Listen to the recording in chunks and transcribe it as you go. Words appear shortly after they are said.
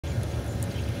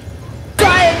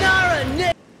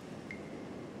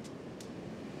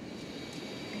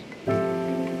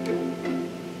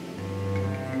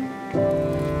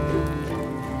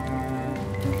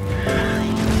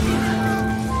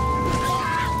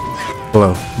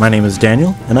Hello, my name is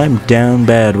Daniel, and I'm down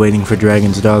bad waiting for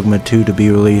Dragon's Dawgma 2 to be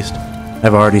released.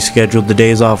 I've already scheduled the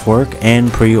days off work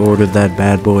and pre-ordered that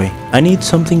bad boy. I need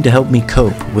something to help me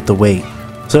cope with the wait.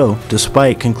 So,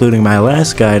 despite concluding my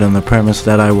last guide on the premise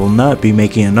that I will not be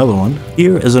making another one,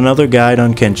 here is another guide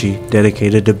on Kenshi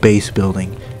dedicated to base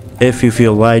building. If you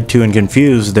feel lied to and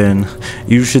confused, then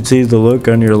you should see the look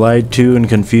on your lied to and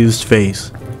confused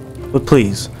face. But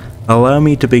please, allow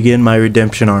me to begin my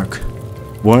redemption arc,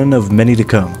 one of many to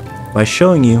come, by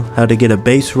showing you how to get a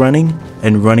base running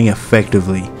and running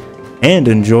effectively, and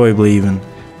enjoyably even.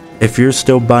 If you're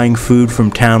still buying food from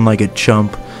town like a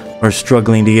chump, or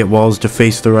struggling to get walls to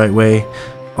face the right way,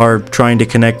 or trying to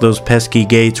connect those pesky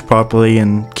gates properly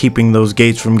and keeping those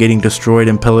gates from getting destroyed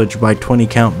and pillaged by 20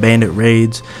 count bandit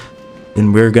raids,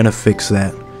 then we're gonna fix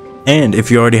that. And if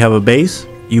you already have a base,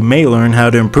 you may learn how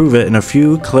to improve it in a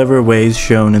few clever ways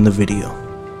shown in the video.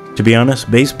 To be honest,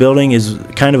 base building is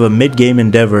kind of a mid-game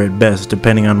endeavor at best,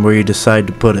 depending on where you decide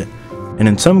to put it. And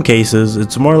in some cases,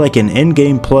 it's more like an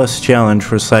endgame plus challenge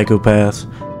for psychopaths,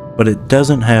 but it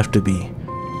doesn't have to be.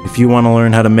 If you want to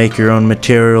learn how to make your own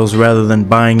materials rather than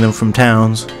buying them from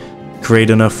towns, create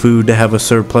enough food to have a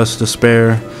surplus to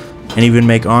spare, and even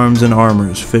make arms and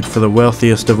armors fit for the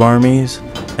wealthiest of armies,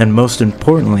 and most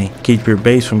importantly, keep your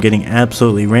base from getting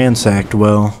absolutely ransacked,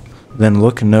 well, then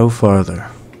look no farther.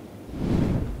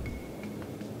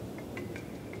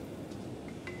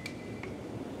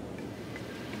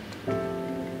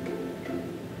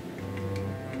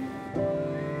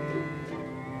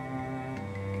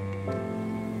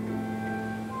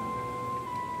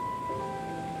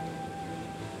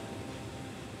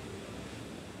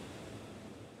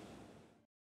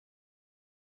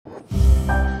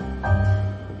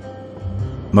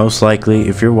 Most likely,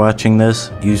 if you're watching this,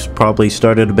 you probably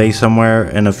started a base somewhere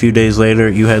and a few days later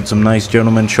you had some nice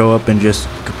gentlemen show up and just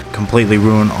completely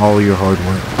ruin all your hard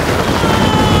work.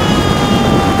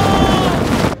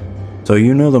 So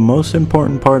you know the most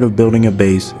important part of building a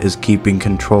base is keeping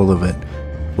control of it.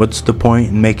 What's the point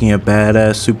in making a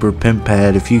badass super pimp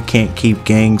pad if you can't keep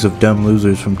gangs of dumb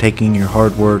losers from taking your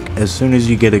hard work as soon as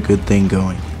you get a good thing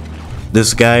going?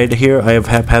 This guide here I have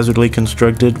haphazardly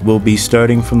constructed will be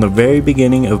starting from the very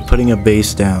beginning of putting a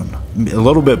base down, a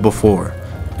little bit before,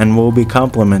 and will be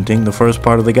complementing the first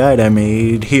part of the guide I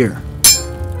made here.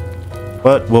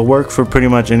 But will work for pretty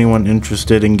much anyone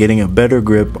interested in getting a better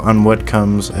grip on what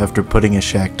comes after putting a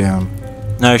shack down.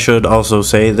 I should also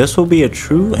say this will be a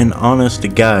true and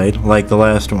honest guide like the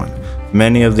last one.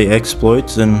 Many of the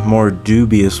exploits and more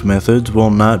dubious methods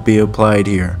will not be applied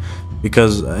here,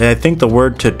 because I think the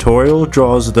word tutorial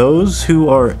draws those who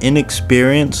are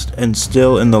inexperienced and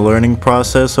still in the learning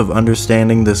process of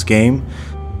understanding this game,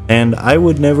 and I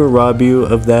would never rob you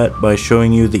of that by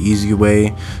showing you the easy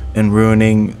way and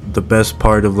ruining the best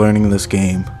part of learning this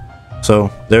game.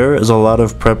 So there is a lot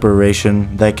of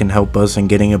preparation that can help us in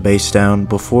getting a base down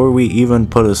before we even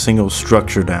put a single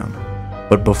structure down.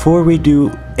 But before we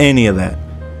do any of that,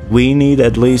 we need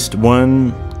at least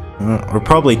one or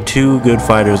probably two good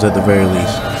fighters at the very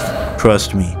least.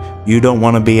 Trust me, you don't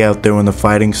want to be out there when the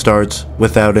fighting starts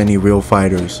without any real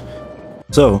fighters.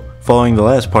 So, following the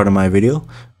last part of my video,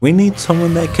 we need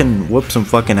someone that can whoop some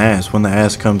fucking ass when the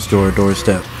ass comes to our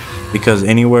doorstep, because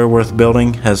anywhere worth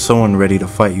building has someone ready to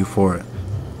fight you for it.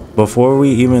 Before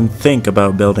we even think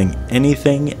about building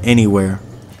anything anywhere,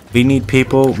 we need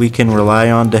people we can rely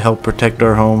on to help protect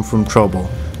our home from trouble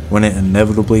when it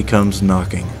inevitably comes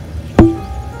knocking.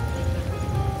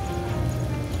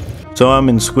 So I'm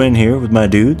in Squin here with my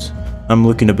dudes. I'm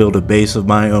looking to build a base of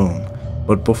my own.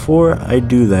 But before I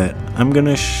do that, I'm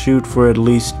gonna shoot for at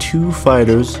least 2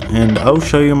 fighters, and I'll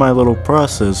show you my little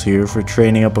process here for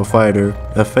training up a fighter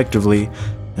effectively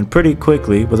and pretty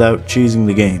quickly without cheesing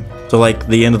the game. So like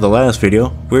the end of the last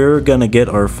video, we're gonna get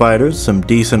our fighters some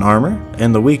decent armor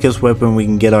and the weakest weapon we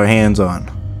can get our hands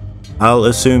on. I'll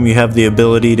assume you have the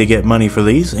ability to get money for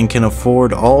these and can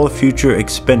afford all future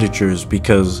expenditures,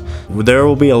 because there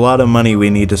will be a lot of money we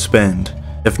need to spend.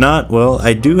 If not, well,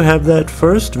 I do have that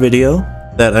first video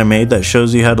that I made that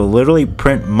shows you how to literally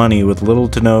print money with little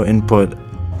to no input.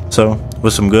 So,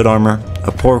 with some good armor,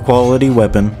 a poor quality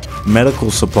weapon, medical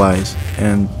supplies,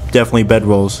 and definitely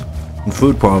bedrolls, and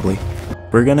food probably,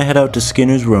 we're gonna head out to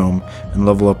Skinner's Room and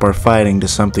level up our fighting to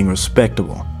something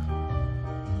respectable.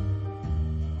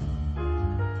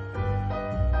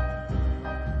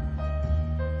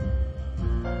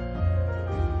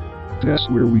 That's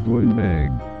where we go and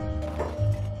bang.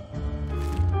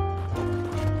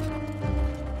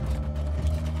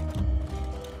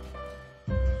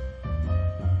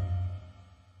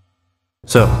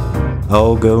 So,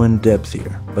 I'll go in depth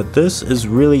here, but this is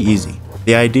really easy.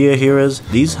 The idea here is,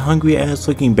 these hungry ass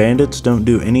looking bandits don't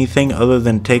do anything other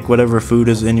than take whatever food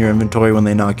is in your inventory when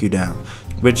they knock you down,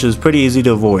 which is pretty easy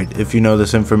to avoid if you know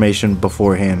this information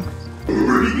beforehand.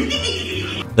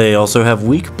 They also have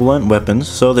weak blunt weapons,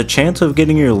 so the chance of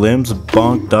getting your limbs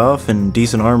bonked off and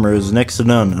decent armor is next to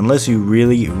none unless you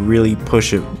really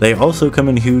push it. They also come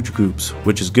in huge groups,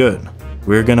 which is good.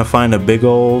 We're gonna find a big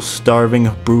ol' starving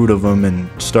brood of them and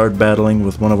start battling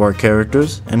with one of our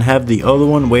characters and have the other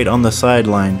one wait on the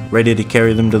sideline ready to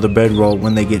carry them to the bedroll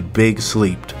when they get big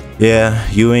sleeped. Yeah,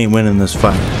 you ain't winning this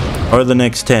fight, or the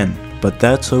next 10, but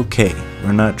that's okay.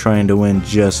 We're not trying to win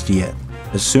just yet.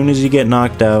 As soon as you get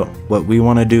knocked out, what we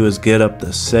want to do is get up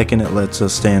the second it lets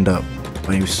us stand up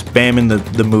by spamming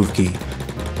the move key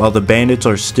while the bandits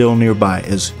are still nearby,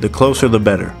 as the closer the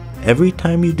better. Every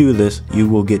time you do this, you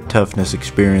will get toughness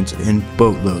experience in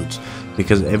boatloads,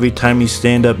 because every time you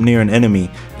stand up near an enemy,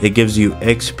 it gives you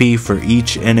XP for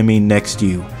each enemy next to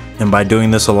you. And by doing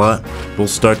this a lot, we'll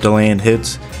start to land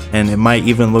hits, and it might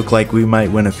even look like we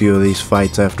might win a few of these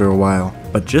fights after a while.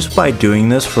 But just by doing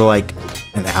this for like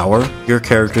an hour, your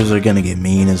characters are gonna get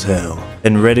mean as hell.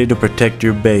 And ready to protect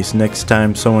your base next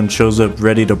time someone shows up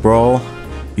ready to brawl,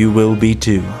 you will be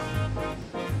too.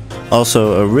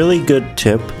 Also, a really good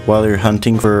tip while you're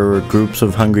hunting for groups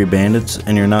of hungry bandits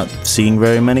and you're not seeing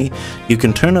very many, you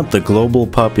can turn up the global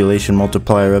population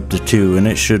multiplier up to 2 and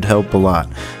it should help a lot.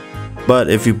 But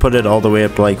if you put it all the way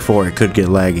up to like 4, it could get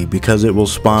laggy because it will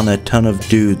spawn a ton of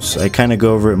dudes. I kinda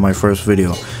go over it in my first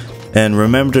video. And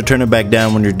remember to turn it back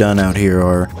down when you're done out here,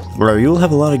 or you'll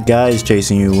have a lot of guys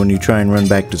chasing you when you try and run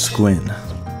back to Squin.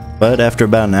 But after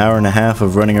about an hour and a half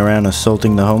of running around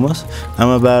assaulting the homeless, I'm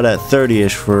about at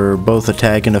 30ish for both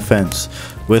attack and defense,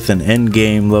 with an end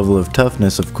game level of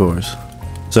toughness of course.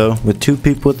 So with 2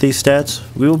 people with these stats,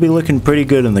 we will be looking pretty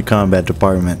good in the combat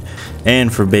department,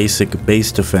 and for basic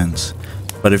base defense.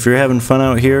 But if you're having fun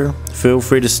out here, feel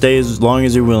free to stay as long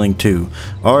as you're willing to,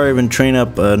 or even train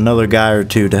up another guy or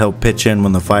 2 to help pitch in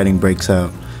when the fighting breaks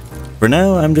out. For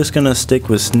now, I'm just gonna stick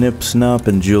with Snip, Snop,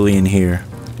 and Julian here.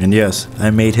 And yes,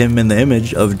 I made him in the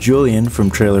image of Julian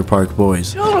from Trailer Park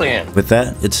Boys. Julian! With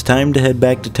that, it's time to head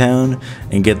back to town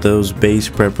and get those base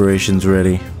preparations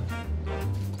ready.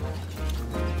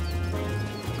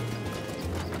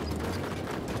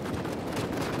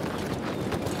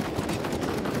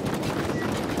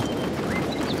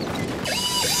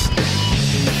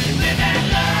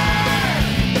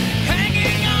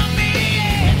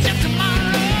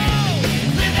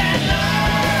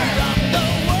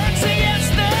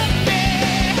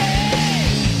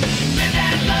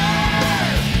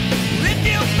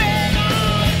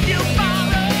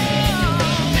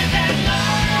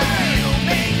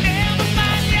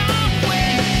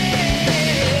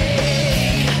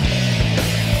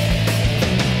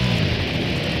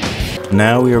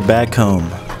 Now we are back home.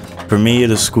 For me it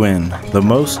is Squin, the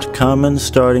most common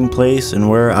starting place and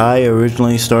where I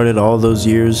originally started all those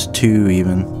years too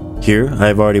even. Here I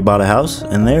have already bought a house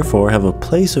and therefore have a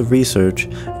place of research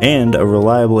and a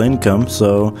reliable income,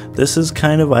 so this is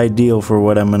kind of ideal for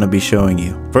what I'm going to be showing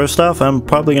you. First off, I'm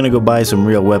probably going to go buy some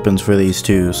real weapons for these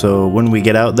two, so when we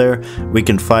get out there we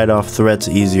can fight off threats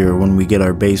easier when we get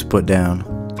our base put down.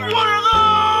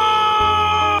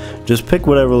 Just pick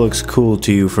whatever looks cool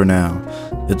to you for now.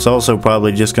 It's also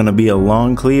probably just going to be a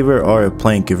long cleaver or a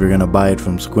plank if you're going to buy it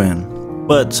from Squin.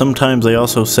 But sometimes they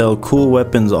also sell cool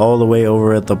weapons all the way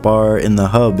over at the bar in the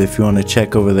hub if you want to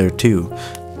check over there too.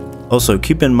 Also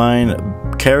keep in mind,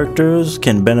 characters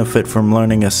can benefit from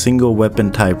learning a single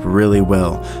weapon type really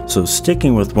well, so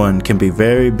sticking with one can be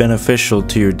very beneficial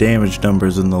to your damage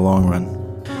numbers in the long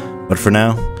run. But for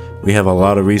now, we have a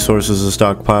lot of resources to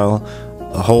stockpile,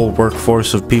 a whole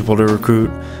workforce of people to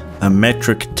recruit, a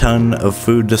metric ton of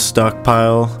food to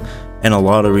stockpile, and a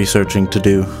lot of researching to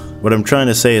do. What I'm trying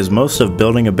to say is most of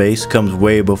building a base comes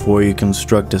way before you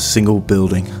construct a single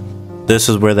building. This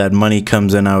is where that money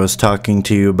comes in I was talking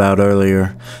to you about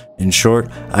earlier. In short,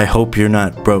 I hope you're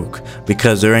not broke,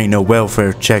 because there ain't no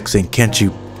welfare checks in Kenshi.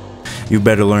 You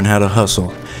better learn how to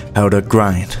hustle, how to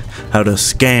grind, how to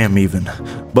scam even.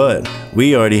 But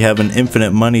we already have an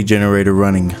infinite money generator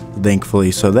running,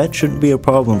 thankfully, so that shouldn't be a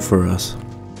problem for us.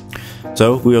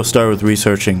 So we'll start with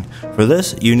researching. For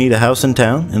this, you need a house in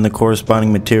town and the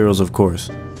corresponding materials of course,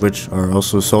 which are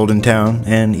also sold in town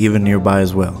and even nearby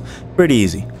as well. Pretty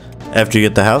easy. After you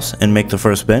get the house and make the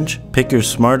first bench, pick your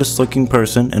smartest looking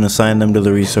person and assign them to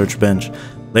the research bench.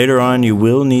 Later on you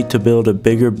will need to build a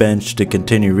bigger bench to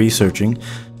continue researching.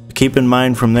 Keep in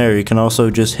mind from there you can also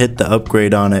just hit the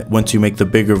upgrade on it once you make the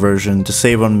bigger version to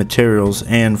save on materials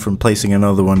and from placing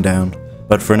another one down.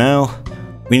 But for now,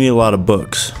 we need a lot of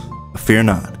books. Fear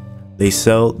not, They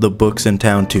sell the books in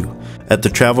town too. At the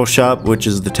travel shop, which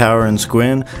is the tower in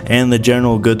Squin, and the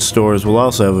general goods stores will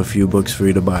also have a few books for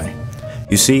you to buy.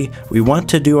 You see, we want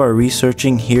to do our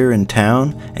researching here in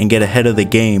town and get ahead of the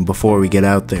game before we get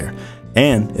out there.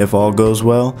 And, if all goes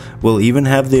well, we'll even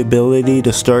have the ability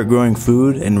to start growing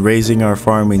food and raising our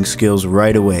farming skills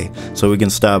right away, so we can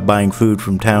stop buying food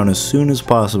from town as soon as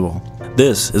possible.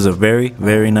 This is a very,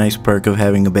 very nice perk of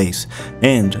having a base,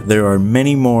 and there are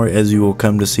many more as you will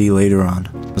come to see later on.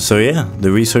 So yeah,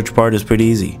 the research part is pretty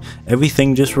easy.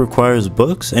 Everything just requires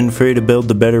books and for you to build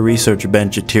the better research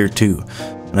bench at tier 2.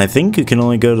 And I think you can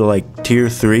only go to like tier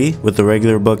 3 with the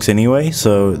regular books anyway,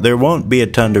 so there won't be a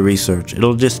ton to research.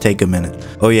 It'll just take a minute.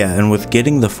 Oh yeah, and with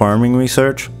getting the farming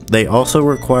research, they also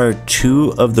require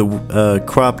 2 of the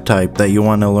crop type that you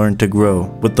want to learn to grow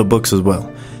with the books as well.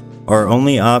 Our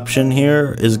only option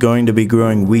here is going to be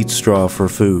growing wheat straw for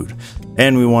food.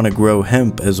 And we want to grow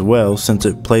hemp as well since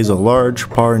it plays a large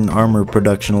part in armor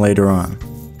production later on.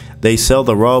 They sell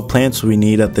the raw plants we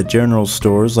need at the general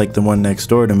stores like the one next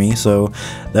door to me, so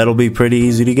that'll be pretty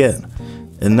easy to get.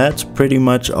 And that's pretty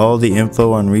much all the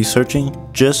info on researching.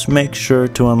 Just make sure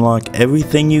to unlock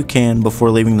everything you can before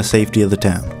leaving the safety of the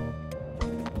town.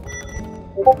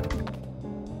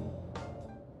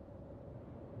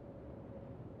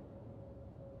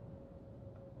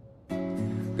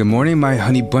 Good morning, my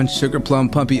honey bunch, sugar plum,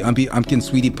 pumpy, umpy, umpkin,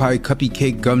 sweetie pie, cuppy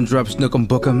cake, gumdrops, snookum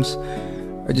bookums.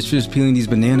 I just finished peeling these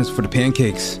bananas for the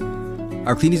pancakes.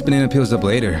 I'll clean these banana peels up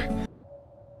later.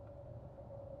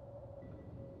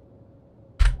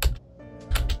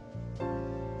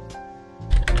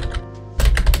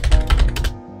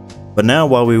 But now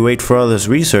while we wait for all this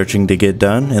researching to get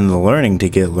done and the learning to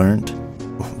get learned,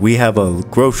 we have a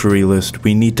grocery list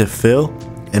we need to fill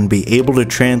and be able to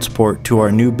transport to our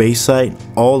new base site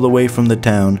all the way from the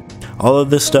town. All of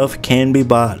this stuff can be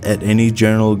bought at any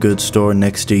general goods store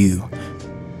next to you.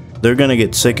 They're gonna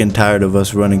get sick and tired of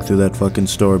us running through that fucking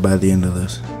store by the end of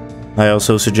this. I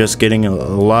also suggest getting a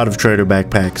lot of trader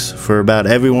backpacks. For about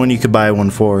everyone you could buy one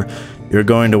for, you're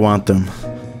going to want them.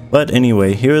 But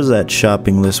anyway, here's that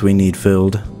shopping list we need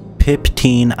filled.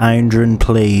 15 iron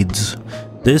plates.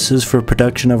 This is for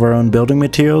production of our own building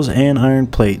materials and iron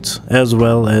plates, as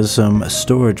well as some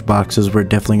storage boxes we're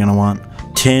definitely going to want.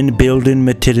 10 building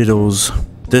materials.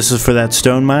 This is for that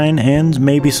stone mine and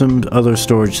maybe some other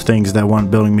storage things that want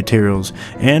building materials.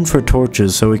 And for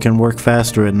torches so we can work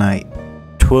faster at night.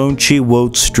 20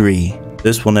 woatstree.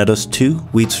 This will net us 2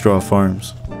 wheat straw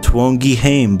farms. 20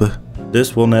 hemp.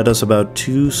 This will net us about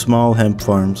 2 small hemp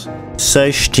farms.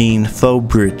 16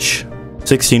 faubrich.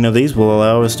 16 of these will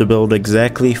allow us to build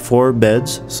exactly 4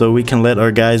 beds so we can let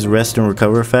our guys rest and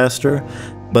recover faster.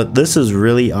 But this is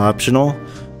really optional,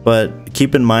 but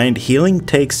keep in mind healing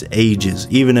takes ages,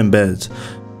 even in beds.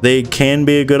 They can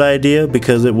be a good idea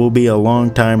because it will be a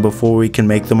long time before we can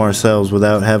make them ourselves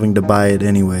without having to buy it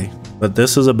anyway. But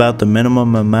this is about the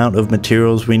minimum amount of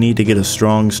materials we need to get a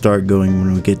strong start going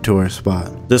when we get to our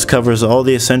spot. This covers all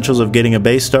the essentials of getting a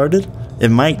base started. It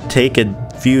might take a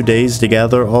few days to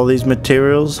gather all these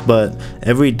materials, but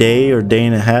every day or day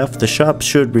and a half, the shop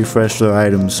should refresh their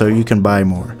items so you can buy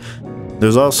more.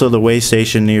 There's also the way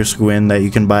station near Squin that you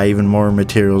can buy even more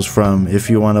materials from if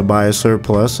you want to buy a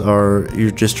surplus or you're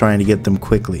just trying to get them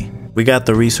quickly. We got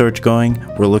the research going,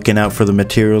 we're looking out for the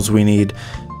materials we need.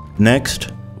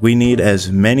 Next, we need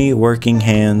as many working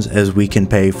hands as we can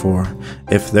pay for.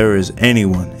 If there is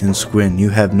anyone in Squin you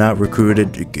have not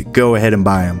recruited, go ahead and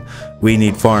buy them. We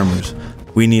need farmers.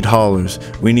 We need haulers,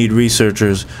 we need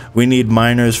researchers, we need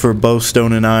miners for both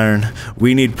stone and iron,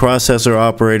 we need processor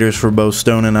operators for both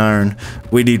stone and iron,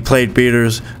 we need plate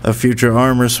beaters, a future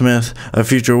armor smith, a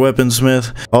future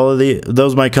weaponsmith. All of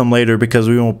those might come later because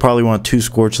we will probably want 2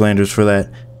 Scorchlanders for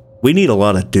that. We need a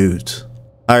lot of dudes.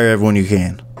 Hire everyone you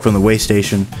can, from the way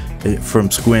station, from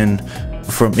Squin,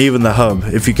 from even the hub.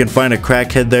 If you can find a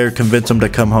crackhead there, convince them to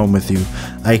come home with you.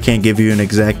 I can't give you an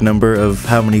exact number of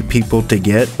how many people to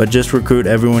get, but just recruit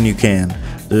everyone you can.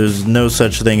 There's no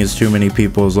such thing as too many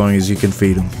people as long as you can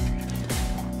feed them.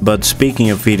 But speaking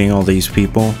of feeding all these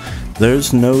people,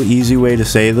 there's no easy way to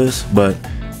say this, but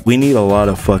we need a lot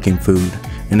of fucking food,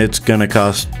 and it's gonna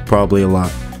cost probably a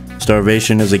lot.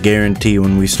 Starvation is a guarantee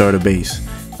when we start a base.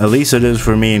 At least it is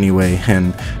for me anyway,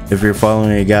 and if you're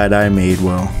following a guide I made,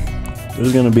 well,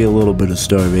 there's gonna be a little bit of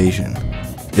starvation.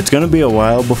 It's gonna be a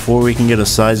while before we can get a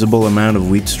sizable amount of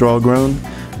wheat straw grown,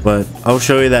 but I'll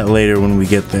show you that later when we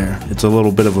get there. It's a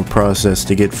little bit of a process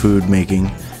to get food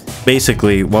making.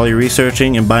 Basically, while you're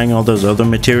researching and buying all those other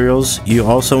materials, you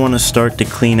also want to start to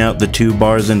clean out the 2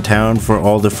 bars in town for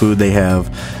all the food they have.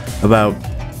 About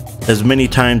as many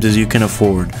times as you can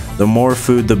afford. The more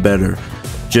food, the better.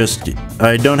 Just,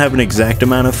 I don't have an exact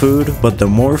amount of food, but the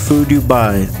more food you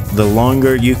buy, the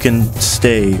longer you can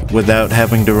stay without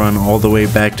having to run all the way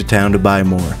back to town to buy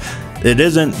more. It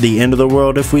isn't the end of the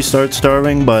world if we start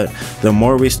starving, but the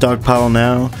more we stockpile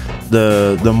now,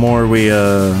 the more we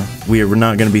are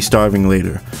not going to be starving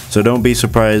later. So don't be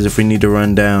surprised if we need to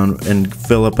run down and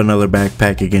fill up another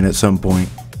backpack again at some point.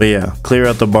 But yeah, clear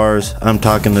out the bars. I'm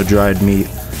talking the dried meat.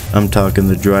 I'm talking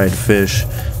the dried fish.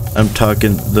 I'm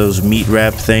talking those meat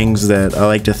wrap things that I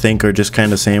like to think are just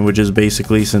kind of sandwiches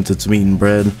basically, since it's meat and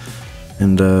bread.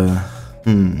 And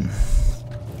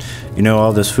you know,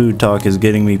 all this food talk is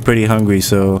getting me pretty hungry,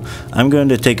 so I'm going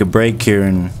to take a break here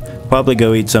and probably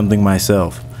go eat something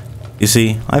myself. You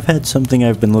see, I've had something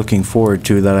I've been looking forward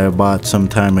to that I bought some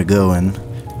time ago, and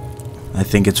I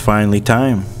think it's finally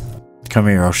time. Come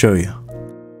here, I'll show you.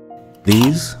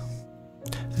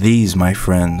 These, my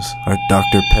friends, are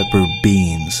Dr. Pepper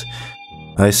beans.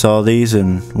 I saw these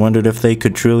and wondered if they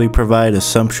could truly provide a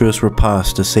sumptuous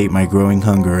repast to sate my growing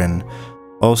hunger and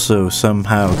also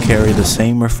somehow carry the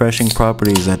same refreshing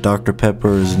properties that Dr.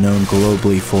 Pepper is known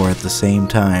globally for at the same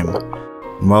time.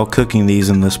 And while cooking these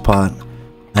in this pot,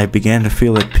 I began to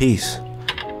feel at peace,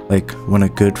 like when a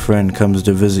good friend comes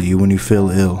to visit you when you feel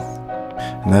ill.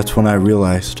 And that's when I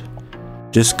realized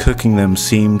just cooking them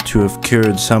seemed to have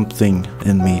cured something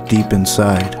in me deep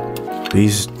inside.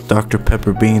 These Dr.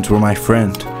 Pepper beans were my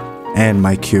friend and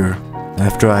my cure.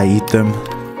 After I eat them,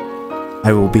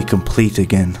 I will be complete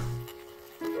again.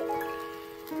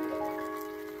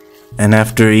 And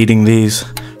after eating these,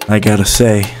 I gotta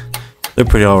say, they're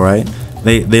pretty alright.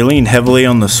 They lean heavily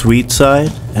on the sweet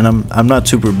side, and I'm not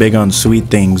super big on sweet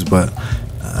things, but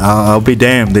I'll be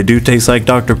damned, they do taste like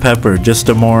Dr. Pepper, just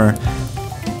a more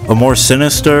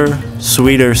sinister,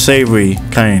 sweeter, savory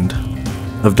kind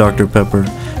of Dr. Pepper.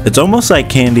 It's almost like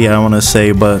candy, I want to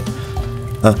say, but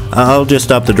I'll just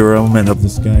stop the derailment of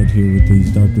this guide here with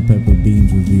these Dr. Pepper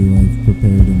beans review I've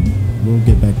prepared, and we'll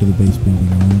get back to the base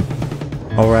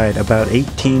building. Alright, about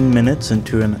 18 minutes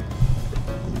into an...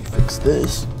 Let me fix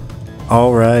this.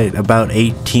 Alright, about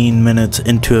 18 minutes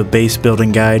into a base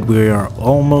building guide, we are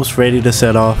almost ready to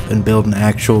set off and build an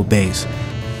actual base.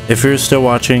 If you're still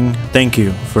watching, thank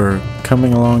you for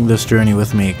coming along this journey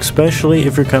with me, especially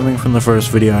if you're coming from the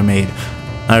first video I made.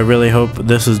 I really hope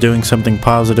this is doing something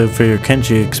positive for your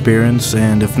Kenshi experience,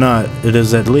 and if not, it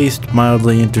is at least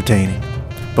mildly entertaining.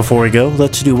 Before we go,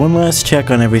 let's do one last check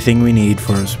on everything we need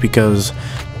first, because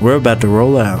we're about to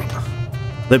roll out.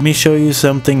 Let me show you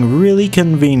something really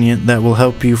convenient that will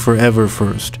help you forever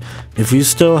first. If you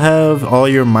still have all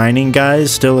your mining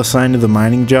guys still assigned to the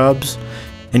mining jobs,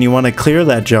 and you want to clear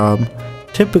that job,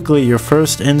 typically your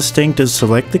first instinct is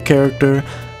select the character,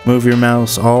 move your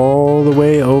mouse all the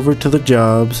way over to the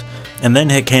jobs, and then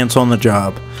hit cancel on the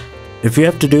job. If you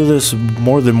have to do this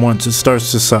more than once, it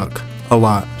starts to suck a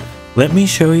lot. Let me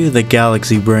show you the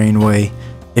galaxy brain way.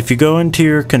 If you go into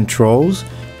your controls,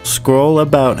 scroll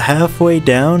about halfway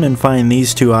down and find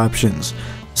these two options.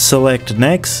 Select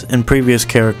next and previous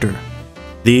character.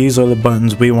 These are the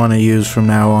buttons we want to use from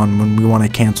now on when we want to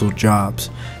cancel jobs.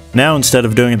 Now, instead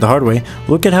of doing it the hard way,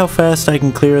 look at how fast I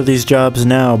can clear these jobs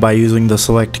now by using the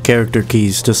select character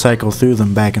keys to cycle through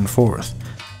them back and forth.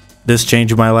 This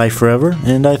changed my life forever,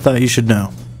 and I thought you should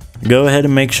know. Go ahead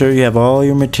and make sure you have all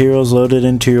your materials loaded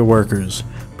into your workers,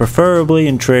 preferably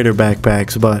in trader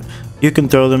backpacks, but you can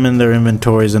throw them in their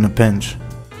inventories in a pinch.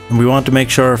 And we want to make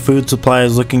sure our food supply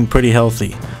is looking pretty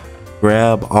healthy.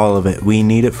 Grab all of it, we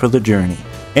need it for the journey.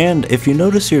 And if you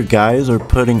notice your guys are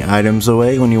putting items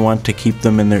away when you want to keep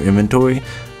them in their inventory,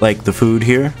 like the food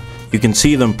here, you can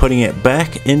see them putting it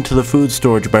back into the food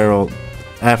storage barrel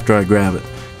after I grab it.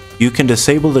 You can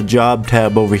disable the job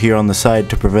tab over here on the side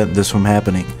to prevent this from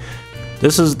happening.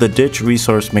 This is the ditch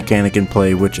resource mechanic in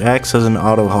play, which acts as an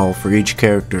auto haul for each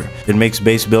character. It makes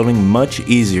base building much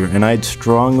easier, and I'd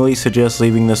strongly suggest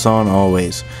leaving this on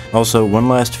always. Also, one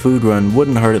last food run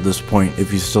wouldn't hurt at this point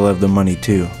if you still have the money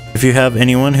too. If you have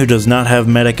anyone who does not have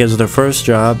medic as their first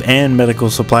job and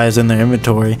medical supplies in their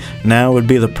inventory, now would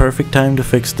be the perfect time to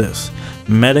fix this.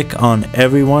 Medic on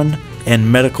everyone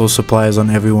and medical supplies on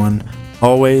everyone,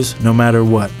 always, no matter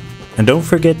what. And don't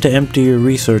forget to empty your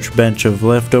research bench of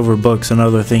leftover books and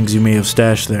other things you may have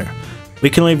stashed there. We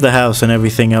can leave the house and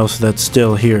everything else that's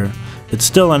still here. It's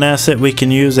still an asset we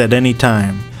can use at any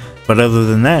time. But other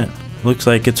than that, looks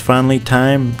like it's finally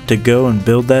time to go and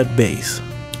build that base.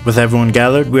 With everyone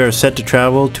gathered, we are set to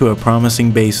travel to a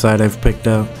promising base site I've picked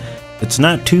out. It's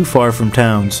not too far from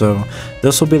town, so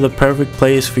this will be the perfect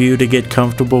place for you to get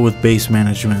comfortable with base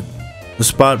management. The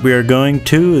spot we are going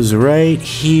to is right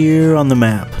here on the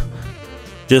map.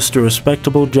 just a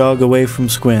respectable jog away from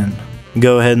Squin.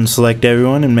 Go ahead and select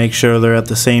everyone and make sure they're at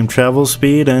the same travel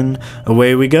speed, and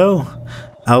away we go.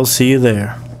 I'll see you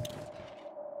there.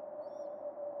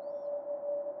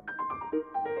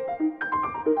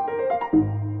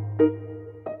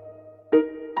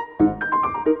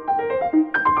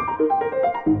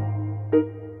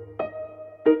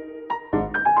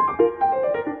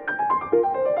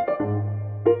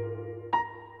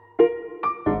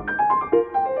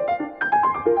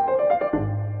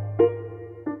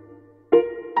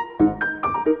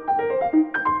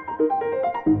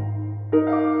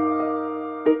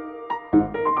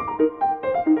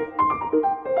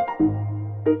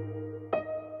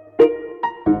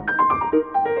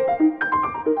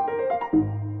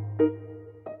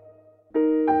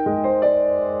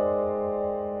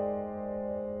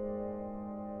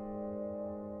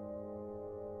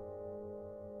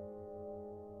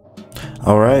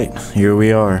 Alright, here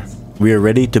we are. We are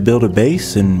ready to build a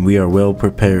base and we are well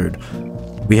prepared.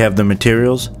 We have the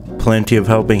materials, plenty of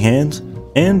helping hands,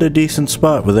 and a decent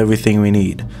spot with everything we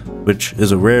need, which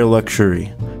is a rare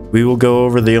luxury. We will go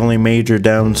over the only major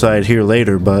downside here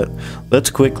later, but let's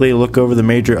quickly look over the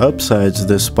major upsides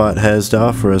this spot has to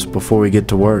offer us before we get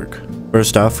to work.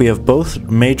 First off, we have both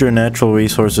major natural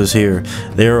resources here.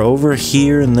 They are over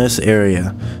here in this area,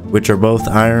 which are both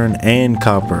iron and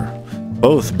copper.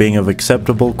 Both being of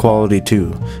acceptable quality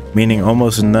too, meaning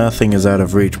almost nothing is out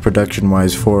of reach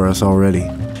production-wise for us already.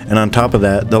 And on top of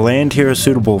that, the land here is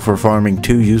suitable for farming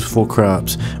two useful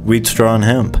crops, wheat straw and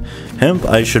hemp. Hemp,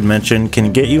 I should mention,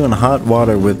 can get you in hot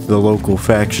water with the local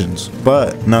factions,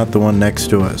 but not the one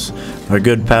next to us. Our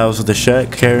good pals at the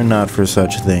shack care not for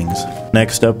such things.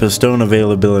 Next up is stone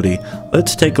availability.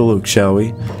 Let's take a look, shall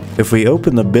we? If we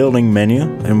open the building menu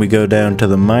and we go down to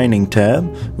the mining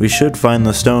tab, we should find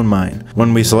the stone mine.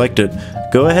 When we select it,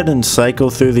 go ahead and cycle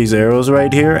through these arrows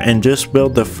right here and just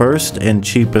build the first and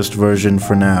cheapest version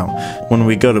for now. When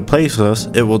we go to place us,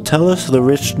 it will tell us the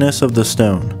richness of the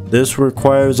stone. This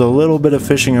requires a little bit of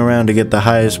fishing around to get the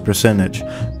highest percentage.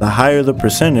 The higher the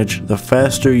percentage, the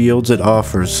faster yields it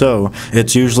offers, so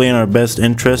it's usually in our best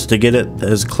interest to get it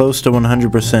as close to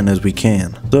 100% as we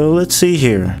can. So let's see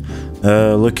here.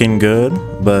 Looking good,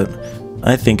 but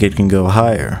I think it can go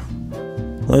higher.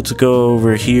 Let's go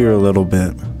over here a little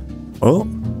bit. Oh,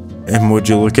 and would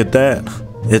you look at that?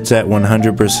 It's at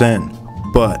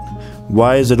 100%. But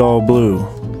why is it all blue?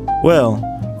 Well,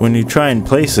 when you try and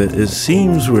place it, it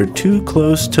seems we're too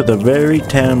close to the very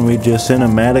town we just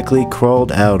cinematically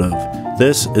crawled out of.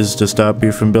 This is to stop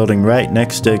you from building right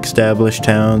next to established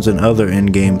towns and other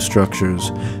in-game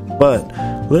structures. But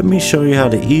let me show you how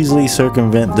to easily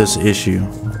circumvent this issue.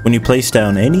 When you place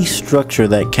down any structure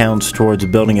that counts towards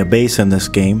building a base in this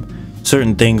game,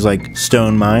 certain things like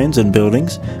stone mines and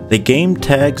buildings, the game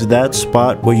tags that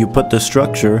spot where you put the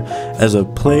structure as a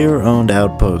player-owned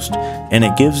outpost, and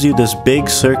it gives you this big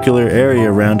circular area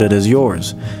around it as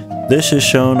yours. This is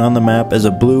shown on the map as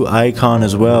a blue icon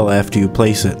as well after you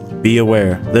place it. Be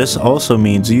aware, this also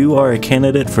means you are a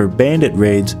candidate for bandit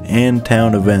raids and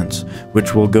town events,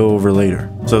 which we'll go over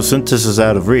later. So since this is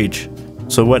out of reach,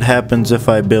 so what happens if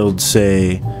I build,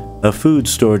 say, a food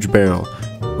storage barrel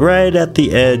right at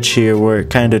the edge here where it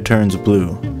kinda turns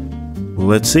blue? Well,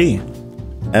 let's see.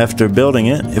 After building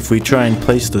it, if we try and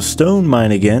place the stone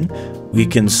mine again, we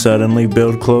can suddenly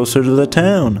build closer to the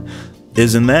town.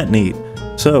 Isn't that neat?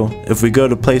 So, if we go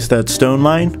to place that stone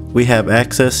mine, we have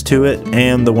access to it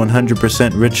and the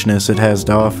 100% richness it has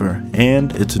to offer,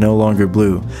 and it's no longer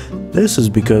blue. This is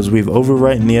because we've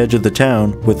overwritten the edge of the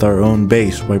town with our own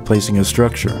base by placing a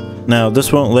structure. Now,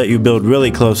 this won't let you build really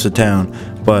close to town,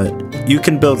 but you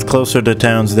can build closer to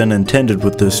towns than intended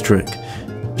with this trick.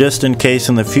 Just in case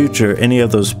in the future any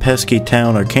of those pesky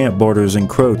town or camp borders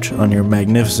encroach on your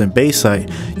magnificent base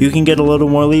site, you can get a little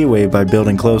more leeway by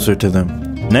building closer to them.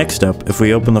 Next up, if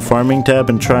we open the farming tab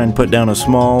and try and put down a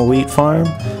small wheat farm,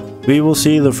 we will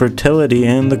see the fertility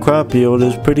and the crop yield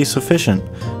is pretty sufficient,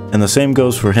 and the same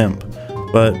goes for hemp.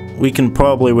 But we can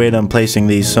probably wait on placing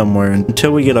these somewhere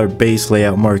until we get our base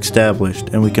layout more established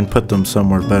and we can put them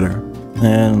somewhere better.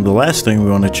 And the last thing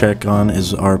we want to check on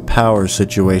is our power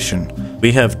situation.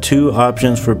 We have two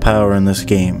options for power in this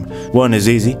game. One is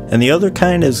easy, and the other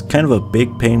kind is kind of a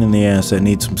big pain in the ass that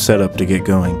needs some setup to get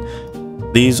going.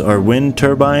 These are wind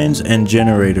turbines and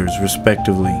generators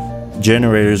respectively.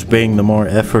 Generators being the more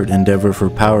effort endeavor for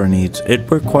power needs. It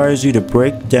requires you to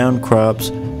break down crops,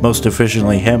 most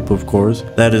efficiently hemp of course,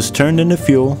 that is turned into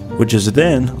fuel, which is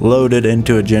then loaded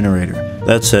into a generator.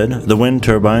 That said, the wind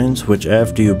turbines, which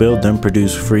after you build them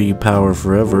produce free power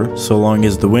forever, so long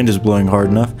as the wind is blowing hard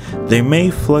enough, they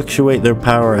may fluctuate their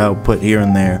power output here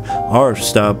and there, or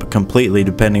stop completely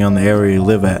depending on the area you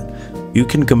live at. You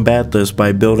can combat this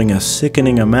by building a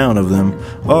sickening amount of them,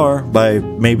 or by,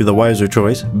 maybe the wiser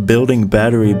choice, building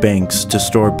battery banks to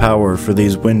store power for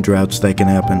these wind droughts that can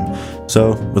happen.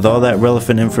 So, with all that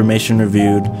relevant information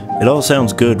reviewed, it all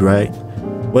sounds good, right?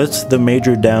 What's the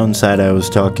major downside I was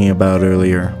talking about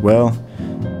earlier? Well,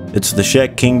 it's the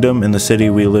Czech Kingdom and the city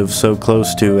we live so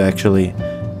close to, actually.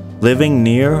 Living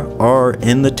near or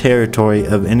in the territory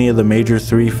of any of the major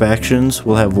 3 factions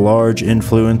will have large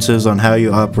influences on how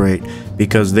you operate,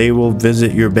 because they will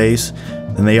visit your base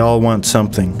and they all want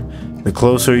something. The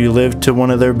closer you live to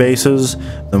one of their bases,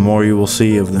 the more you will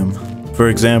see of them. For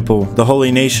example, the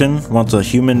Holy Nation wants a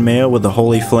human male with a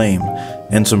holy flame,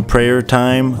 and some prayer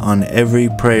time on every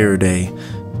prayer day.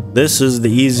 This is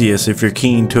the easiest if you're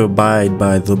keen to abide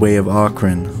by the way of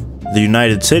Auckrin. The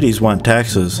United Cities want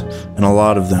taxes, and a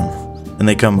lot of them, and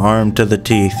they come armed to the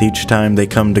teeth each time they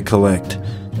come to collect.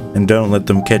 And don't let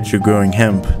them catch you growing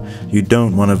hemp. You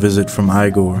don't want to visit from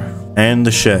Igor. And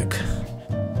the Czech.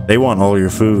 They want all your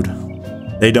food.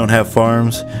 They don't have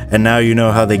farms, and now you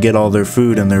know how they get all their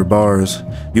food in their bars.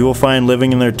 You will find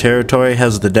living in their territory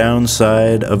has the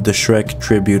downside of the Shrek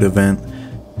tribute event,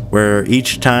 where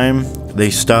each time they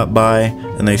stop by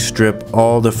and they strip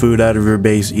all the food out of your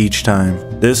base each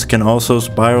time. This can also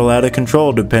spiral out of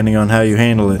control depending on how you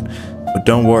handle it, but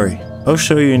don't worry, I'll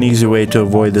show you an easy way to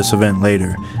avoid this event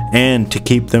later, and to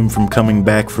keep them from coming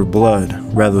back for blood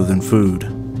rather than food.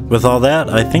 With all that,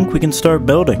 I think we can start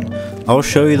building. I'll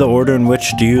show you the order in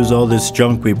which to use all this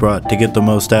junk we brought to get the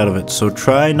most out of it, so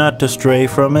try not to stray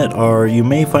from it, or you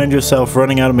may find yourself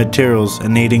running out of materials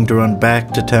and needing to run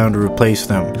back to town to replace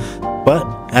them. But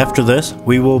after this,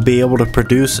 we will be able to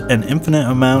produce an infinite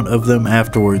amount of them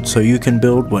afterwards, so you can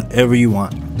build whatever you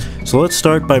want. So let's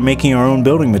start by making our own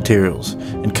building materials,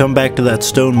 and come back to that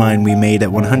stone mine we made at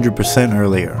 100%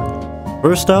 earlier.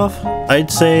 First off,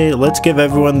 I'd say let's give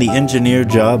everyone the engineer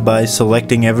job by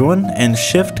selecting everyone and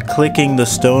shift clicking the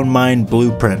stone mine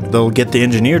blueprint. They'll get the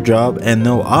engineer job and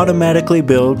they'll automatically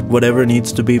build whatever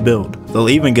needs to be built. They'll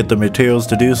even get the materials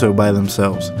to do so by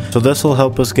themselves. So this will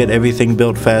help us get everything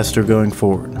built faster going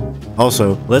forward.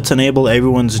 Also, let's enable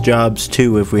everyone's jobs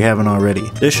too if we haven't already.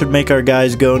 This should make our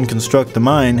guys go and construct the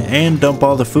mine and dump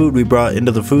all the food we brought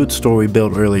into the food store we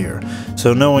built earlier,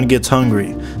 so no one gets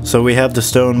hungry. So we have the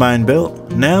stone mine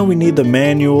built. Now we need the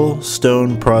manual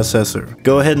stone processor.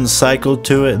 Go ahead and cycle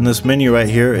to it in this menu right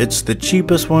here. It's the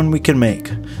cheapest one we can make.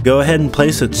 Go ahead and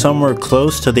place it somewhere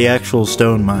close to the actual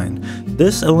stone mine.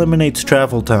 This eliminates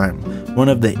travel time, one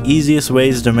of the easiest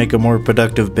ways to make a more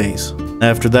productive base.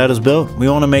 After that is built, we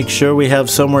want to make sure we have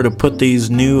somewhere to put these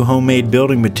new homemade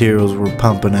building materials we're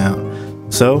pumping out.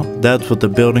 So that's what the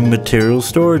building material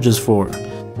storage is for.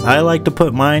 I like to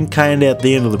put mine kinda at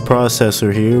the end of the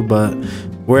processor here, but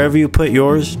wherever you put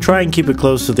yours, try and keep it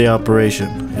close to the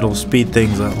operation. It'll speed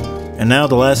things up. And now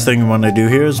the last thing we want to do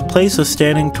here is place a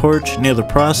standing torch near the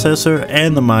processor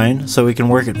and the mine so we can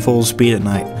work at full speed at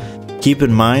night. Keep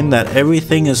in mind that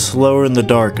everything is slower in the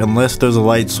dark unless there's a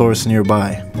light source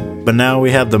nearby. But now we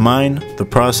have the mine, the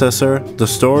processor, the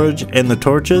storage, and the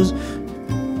torches.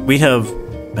 We have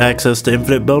access to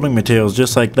infinite building materials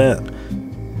just like that.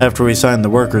 After we assign the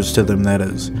workers to them, that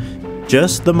is.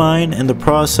 Just the mine and the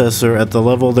processor at the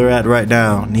level they're at right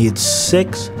now needs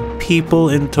 6 people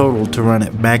in total to run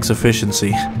at max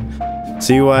efficiency.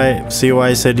 See why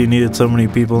I said you needed so many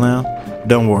people now?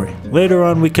 Don't worry. Later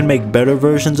on we can make better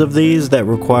versions of these that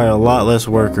require a lot less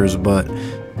workers, but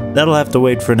that'll have to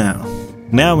wait for now.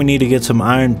 Now we need to get some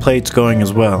iron plates going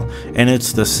as well, and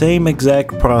it's the same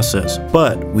exact process,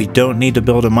 but we don't need to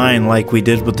build a mine like we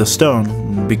did with the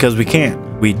stone, because we can't.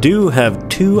 We do have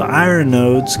 2 iron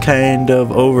nodes kind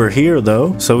of over here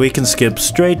though, so we can skip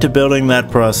straight to building that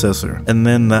processor. And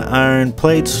then the iron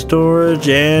plate storage,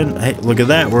 and hey, look at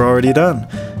that, we're already done.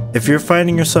 If you're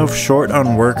finding yourself short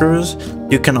on workers,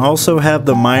 you can also have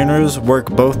the miners work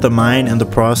both the mine and the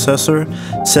processor.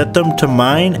 Set them to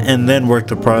mine and then work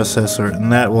the processor,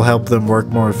 and that will help them work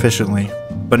more efficiently.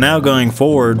 But now going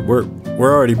forward, we're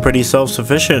already pretty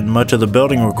self-sufficient in much of the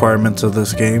building requirements of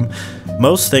this game.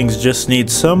 Most things just need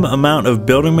some amount of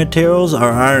building materials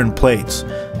or iron plates.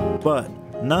 But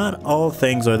not all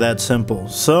things are that simple.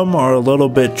 Some are a little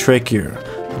bit trickier,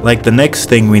 like the next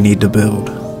thing we need to build.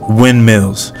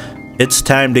 Windmills. It's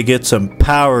time to get some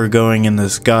power going in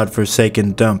this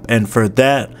godforsaken dump, and for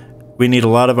that we need a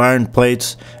lot of iron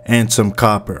plates and some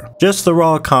copper. Just the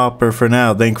raw copper for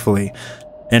now, thankfully.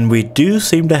 And we do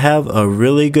seem to have a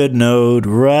really good node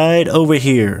right over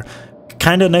here,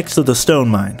 kinda next to the stone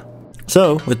mine.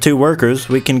 So, with 2 workers,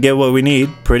 we can get what we need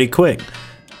pretty quick.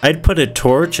 I'd put a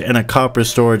torch and a copper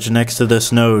storage next to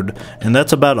this node, and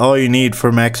that's about all you need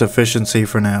for max efficiency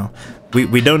for now.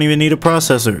 We don't even need a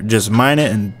processor, just mine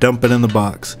it and dump it in the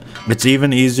box. It's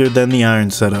even easier than the iron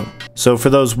setup. So for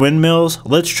those windmills,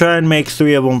 let's try and make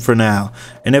 3 of them for now,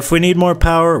 and if we need more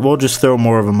power, we'll just throw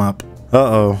more of them up.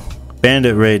 Uh-oh,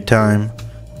 bandit raid time.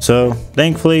 So,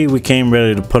 thankfully, we came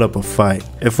ready to put up a fight.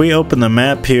 If we open the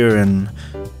map here and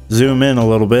zoom in a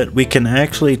little bit, we can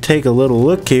actually take a little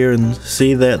look here and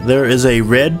see that there is a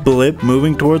red blip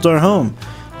moving towards our home.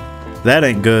 That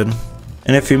ain't good.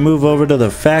 And if you move over to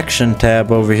the faction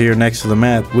tab over here next to the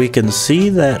map, we can see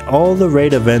that all the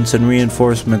raid events and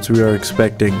reinforcements we are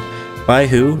expecting, by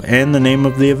who, and the name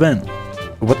of the event.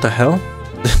 What the hell?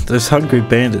 There's hungry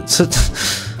bandits.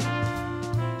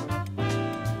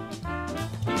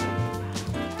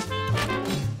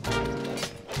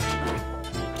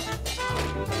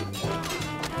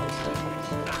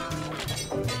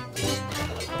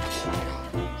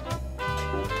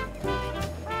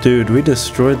 Dude, we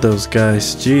destroyed those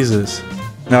guys, Jesus.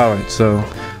 Alright, so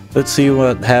let's see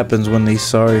what happens when these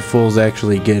sorry fools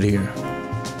actually get here.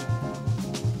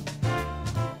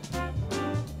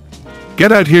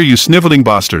 Get out here, you sniveling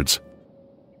bastards.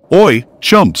 Oi,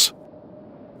 chumps.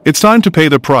 It's time to pay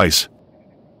the price.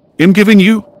 I'm giving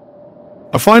you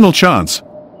a final chance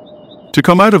to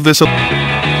come out of this.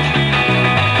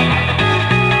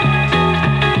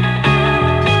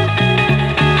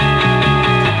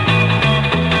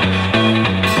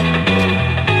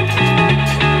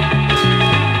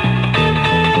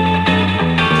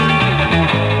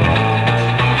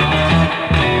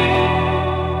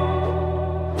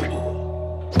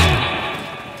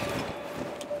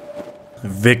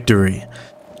 Victory.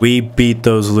 We beat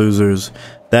those losers.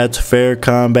 That's fair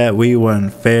combat. We won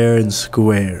fair and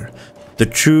square. The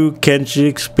true Kenshi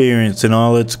experience in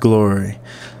all its glory.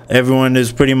 Everyone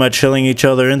is pretty much killing each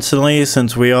other instantly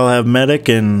since we all have medic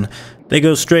and they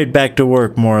go straight back to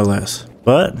work more or less.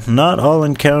 But not all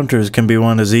encounters can be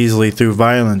won as easily through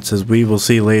violence as we will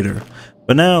see later.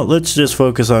 But now let's just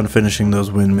focus on finishing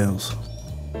those windmills.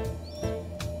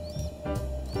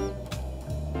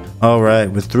 Alright,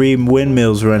 with 3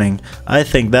 windmills running, I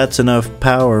think that's enough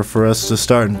power for us to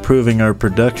start improving our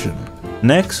production.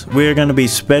 Next, we are going to be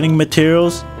spending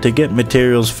materials to get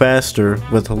materials faster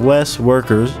with less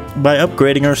workers by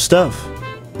upgrading our stuff,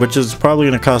 which is probably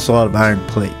going to cost a lot of iron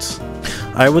plates.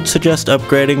 I would suggest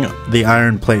upgrading the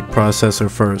iron plate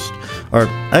processor first, or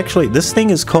actually this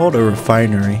thing is called a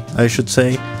refinery, I should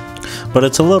say. But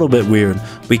it's a little bit weird.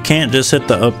 We can't just hit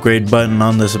the upgrade button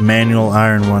on this manual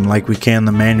iron one like we can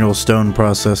the manual stone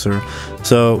processor.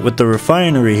 So with the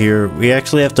refinery here, we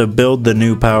actually have to build the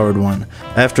new powered one.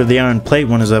 After the iron plate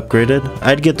one is upgraded,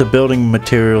 I'd get the building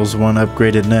materials one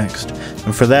upgraded next.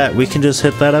 And for that, we can just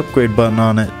hit that upgrade button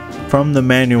on it from the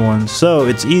manual one, so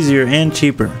it's easier and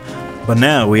cheaper. But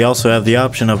now we also have the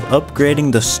option of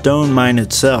upgrading the stone mine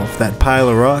itself, that pile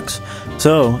of rocks.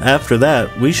 So after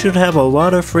that, we should have a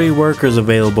lot of free workers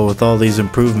available with all these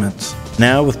improvements.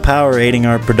 Now with power aiding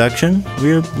our production,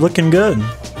 we're looking good.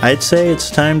 I'd say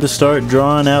it's time to start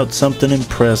drawing out something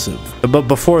impressive. But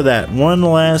before that, one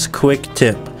last quick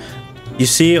tip. You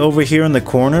see over here in the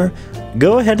corner,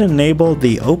 go ahead and enable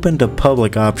the open to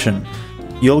public option.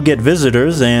 You'll get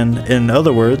visitors, and in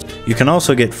other words, you can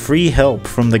also get free help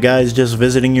from the guys just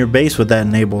visiting your base with that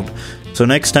enabled. So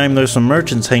next time there's some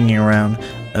merchants hanging around,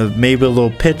 maybe a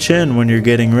little pitch in when you're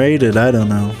getting raided, I don't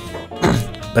know.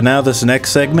 But now this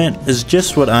next segment is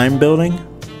just what I'm building.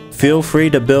 Feel free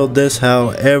to build this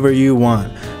however you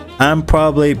want. I'm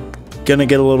probably gonna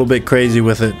get a little bit crazy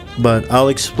with it, but I'll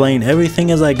explain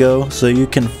everything as I go so you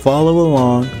can follow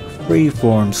along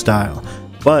freeform style.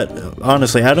 But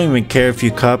honestly, I don't even care if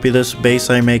you copy this base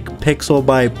I make pixel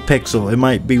by pixel. It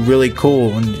might be really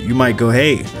cool and you might go,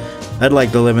 hey, I'd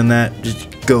like to live in that.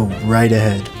 Just go right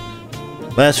ahead.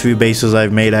 Last few bases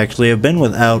I've made actually have been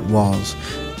without walls.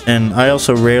 And I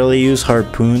also rarely use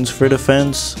harpoons for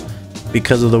defense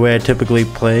because of the way I typically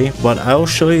play, but I'll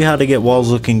show you how to get walls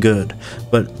looking good,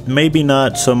 but maybe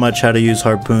not so much how to use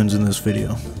harpoons in this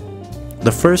video.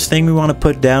 The first thing we want to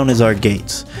put down is our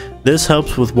gates. This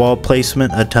helps with wall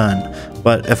placement a ton,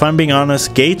 but if I'm being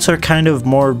honest, gates are kind of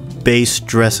more base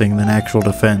dressing than actual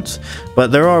defense,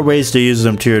 but there are ways to use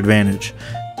them to your advantage.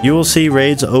 You will see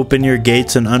raids open your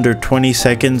gates in under 20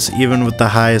 seconds even with the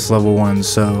highest level ones,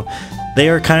 so they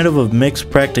are kind of mixed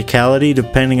practicality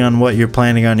depending on what you're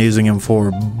planning on using them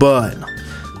for. But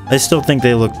I still think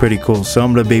they look pretty cool, so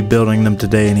I'm going to be building them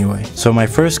today anyway. So my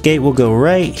first gate will go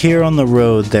right here on the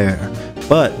road there.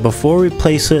 But before we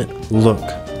place it, look.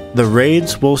 The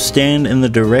raids will stand in the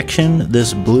direction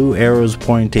this blue arrow is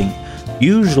pointing,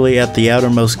 usually at the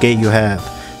outermost gate you have.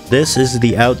 This is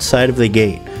the outside of the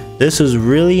gate. This is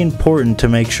really important to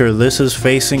make sure this is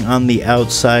facing on the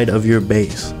outside of your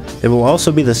base. It will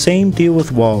also be the same deal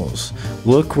with walls.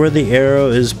 Look where the arrow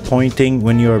is pointing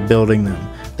when you are building them.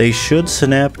 They should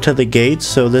snap to the gates,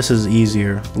 so this is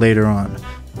easier later on.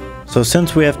 So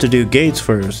since we have to do gates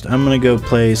first, I'm gonna go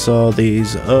place all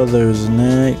these others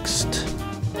next.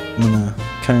 I'm gonna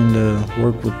kinda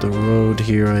work with the road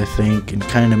here, I think, and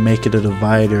kinda make it a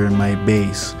divider in my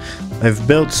base. I've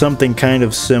built something kind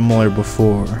of similar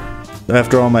before.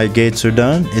 After all my gates are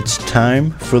done, it's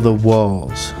time for the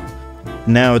walls.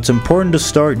 Now it's important to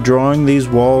start drawing these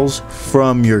walls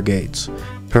from your gates.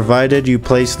 Provided you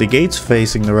place the gates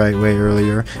facing the right way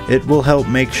earlier, it will help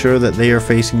make sure that they are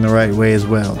facing the right way as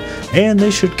well. And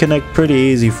they should connect pretty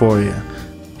easy for you.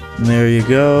 And there you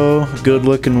go, good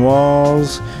looking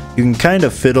walls. You can kind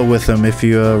of fiddle with them if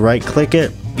you right click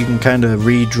it. You can kind of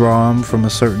redraw them from a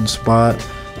certain spot.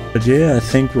 But yeah, I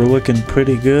think we're looking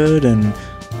pretty good, and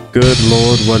good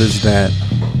lord, what is that?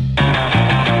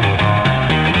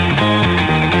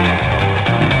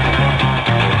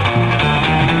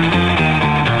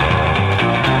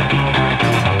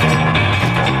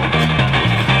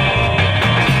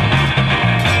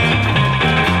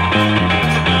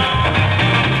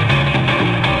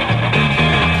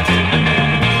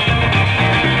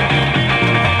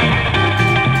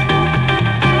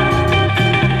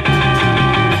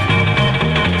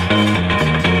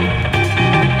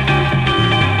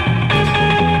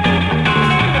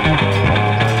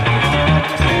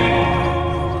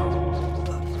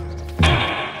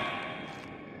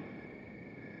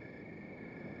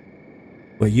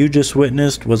 What you just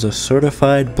witnessed was a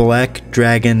certified Black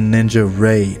Dragon Ninja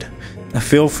raid.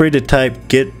 Feel free to type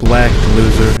 "Get Blacked,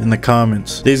 loser" in the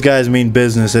comments. These guys mean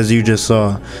business, as you just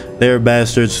saw. They are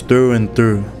bastards through and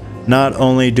through. Not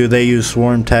only do they use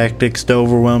swarm tactics to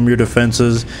overwhelm your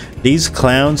defenses, these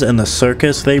clowns and the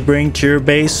circus they bring to your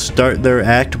base start their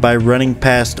act by running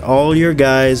past all your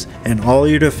guys and all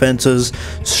your defenses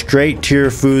straight to your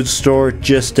food store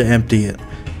just to empty it.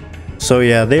 So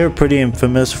yeah, they are pretty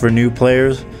infamous for new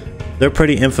players. They're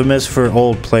pretty infamous for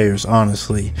old players,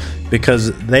 honestly,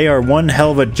 because they are one hell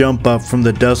of a jump up from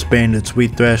the dust bandits we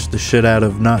thrashed the shit out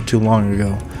of not too long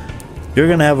ago. You're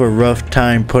gonna have a rough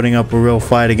time putting up a real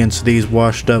fight against these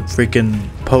washed up freaking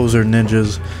poser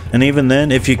ninjas. And even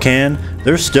then, if you can,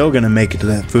 they're still gonna make it to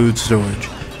that food storage.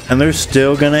 And they're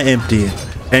still gonna empty it.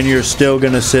 And you're still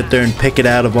gonna sit there and pick it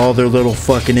out of all their little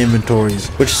fucking inventories,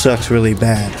 which sucks really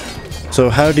bad. So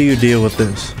how do you deal with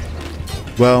this?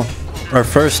 Well, our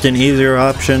first and easier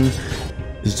option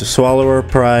is to swallow our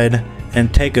pride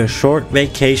and take a short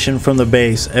vacation from the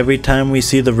base every time we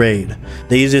see the raid.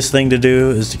 The easiest thing to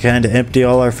do is to kind of empty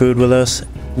all our food with us,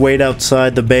 wait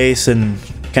outside the base, and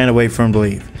kind of wait for them to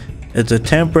leave. It's a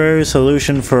temporary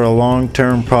solution for a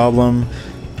long-term problem,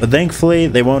 but thankfully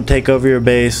they won't take over your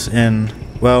base, and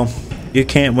well, you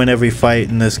can't win every fight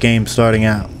in this game starting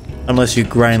out, unless you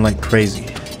grind like crazy.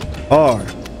 Or,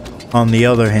 on the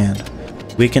other hand,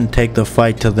 we can take the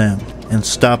fight to them and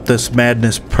stop this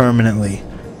madness permanently.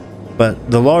 But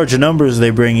the large numbers they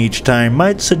bring each time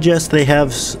might suggest they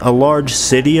have a large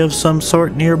city of some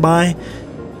sort nearby.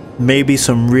 Maybe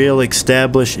some real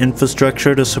established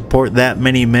infrastructure to support that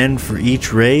many men for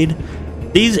each raid.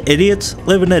 These idiots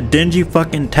live in a dingy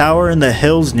fucking tower in the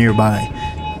hills nearby.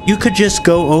 You could just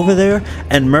go over there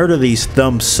and murder these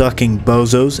thumb-sucking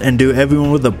bozos and do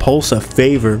everyone with a pulse a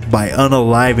favor by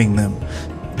unaliving them.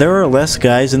 There are less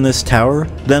guys in this tower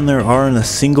than there are in a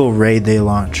single raid they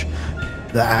launch.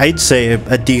 I'd say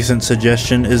a decent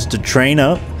suggestion is to train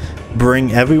up,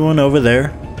 bring everyone over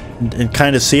there, and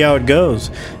kind of see how it goes.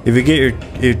 If you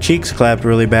get your cheeks clapped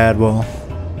really bad, well,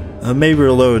 maybe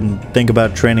reload and think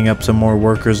about training up some more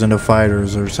workers into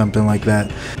fighters or something like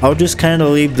that. I'll just kind of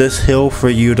leave this hill for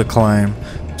you to climb.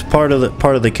 It's part of the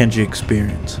Kenshi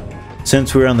experience.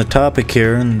 Since we're on the topic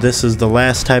here, and this is the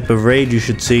last type of raid you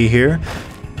should see here,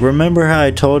 remember how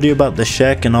I told you about the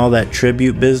Shek and all that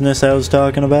tribute business I was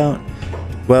talking about?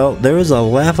 Well, there is a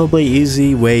laughably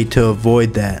easy way to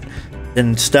avoid that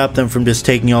and stop them from just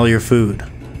taking all your food.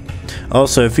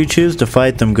 Also, if you choose to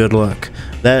fight them, good luck.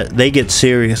 They get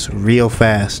serious real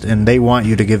fast and they want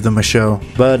you to give them a show.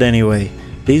 But anyway,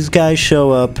 these guys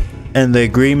show up and the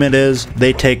agreement is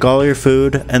they take all your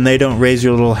food and they don't raise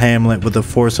your little hamlet with the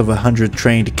force of 100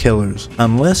 trained killers,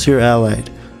 unless you're allied.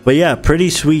 But yeah, pretty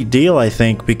sweet deal, I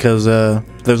think, because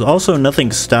there's also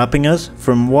nothing stopping us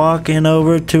from walking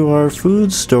over to our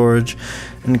food storage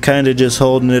and kind of just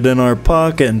holding it in our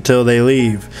pocket until they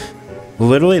leave.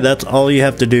 Literally, that's all you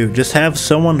have to do. Just have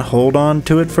someone hold on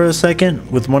to it for a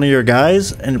second with one of your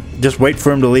guys and just wait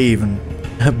for him to leave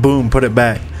and boom, put it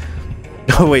back.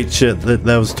 Oh wait, shit, that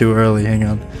was too early, hang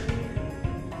on.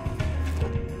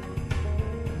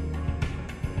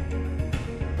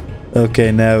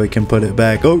 Okay, now we can put it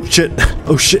back. Oh shit,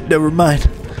 oh shit, never mind.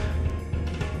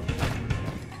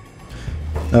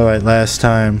 Alright, last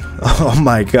time. Oh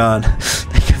my god,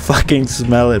 I can fucking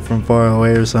smell it from far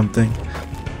away or something.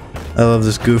 I love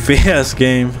this goofy ass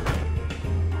game.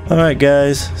 Alright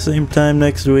guys, same time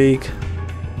next week.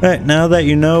 Alright, now that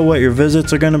you know what your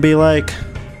visits are gonna be like,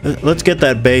 let's get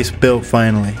that base built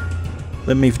finally.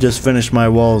 Let me just finish my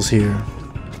walls here.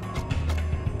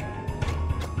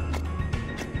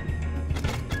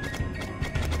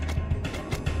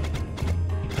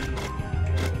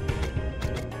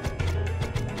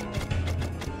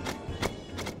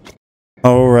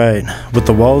 Alright, with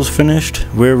the walls finished,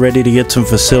 we're ready to get some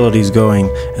facilities going,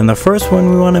 and the first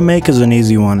one we want to make is an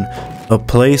easy one. A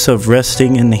place of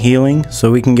resting and healing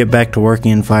so we can get back to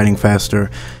working and fighting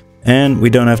faster. And we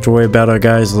don't have to worry about our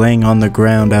guys laying on the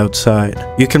ground outside.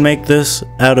 You can make this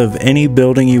out of any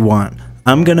building you want.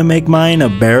 I'm gonna make mine a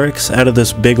barracks out of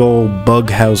this big old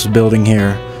bug house building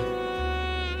here.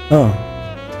 Oh,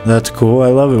 that's cool. I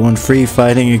love it when free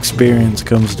fighting experience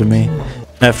comes to me.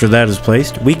 After that is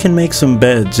placed, we can make some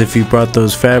beds if you brought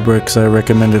those fabrics I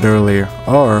recommended earlier,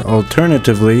 or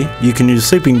alternatively, you can use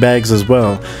sleeping bags as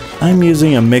well. I'm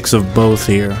using a mix of both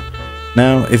here.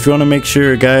 Now, if you want to make sure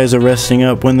your guys are resting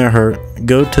up when they're hurt,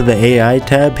 go to the AI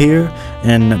tab here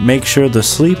and make sure the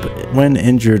sleep when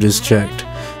injured is checked.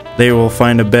 They will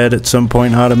find a bed at some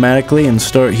point automatically and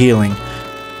start healing.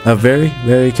 A very,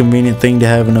 very convenient thing to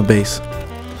have in a base.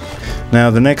 Now,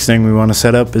 the next thing we want to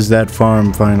set up is that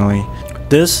farm finally.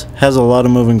 This has a lot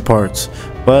of moving parts,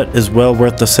 but is well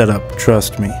worth the setup,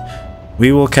 trust me.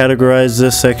 We will categorize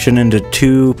this section into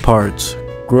two parts,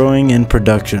 growing and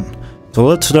production. So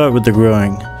let's start with the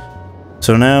growing.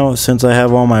 So now, since I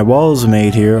have all my walls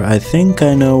made here, I think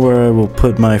I know where I will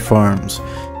put my farms.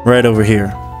 Right over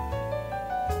here.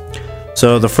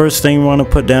 So the first thing we want to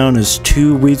put down is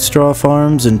 2 wheat straw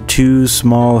farms and 2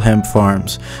 small hemp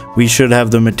farms. We should have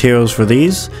the materials for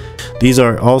these. These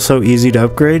are also easy to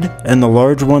upgrade, and the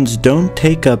large ones don't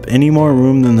take up any more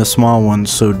room than the small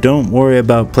ones, so don't worry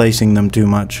about placing them too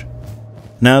much.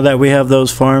 Now that we have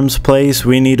those farms placed,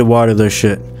 we need to water their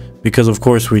shit, because of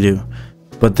course we do.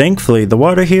 But thankfully, the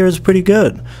water here is pretty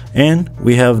good, and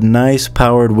we have nice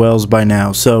powered wells by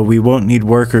now, so we won't need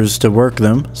workers to work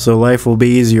them, so life will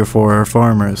be easier for our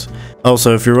farmers.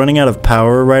 Also, if you're running out of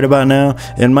power right about now,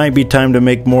 it might be time to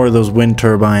make more of those wind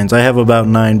turbines. I have about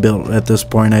 9 built at this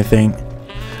point, I think.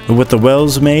 With the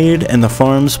wells made and the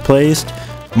farms placed,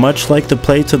 much like the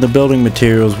plates and the building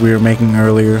materials we were making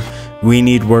earlier, we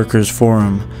need workers for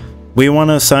them. We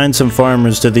want to assign some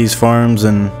farmers to these farms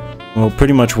and, well,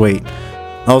 pretty much wait.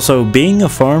 Also, being a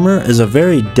farmer is a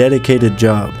very dedicated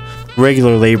job.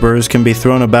 Regular laborers can be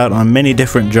thrown about on many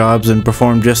different jobs and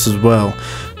perform just as well,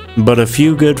 but a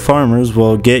few good farmers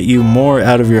will get you more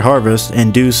out of your harvest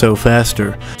and do so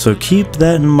faster, so keep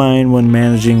that in mind when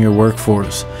managing your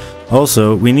workforce.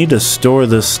 Also, we need to store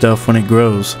this stuff when it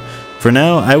grows. For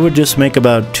now, I would just make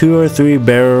about 2 or 3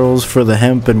 barrels for the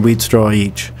hemp and wheat straw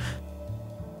each.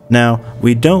 Now,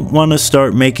 we don't want to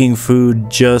start making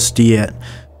food just yet.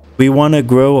 We want to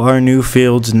grow our new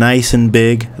fields nice and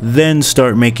big, then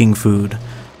start making food.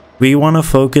 We want to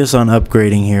focus on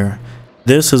upgrading here.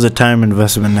 This is a time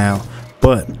investment now,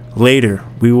 but later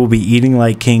we will be eating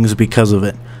like kings because of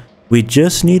it. We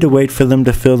just need to wait for them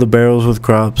to fill the barrels with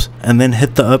crops, and then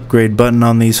hit the upgrade button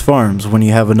on these farms when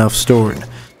you have enough stored.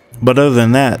 But other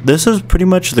than that, this is pretty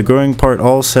much the growing part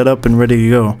all set up and ready to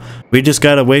go. We just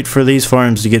gotta wait for these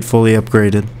farms to get fully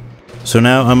upgraded. So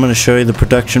now I'm going to show you the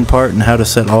production part and how to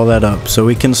set all that up so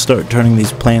we can start turning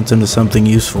these plants into something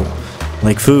useful,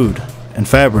 like food and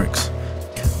fabrics.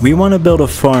 We want to build a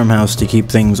farmhouse to keep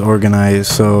things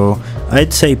organized, so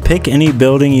I'd say pick any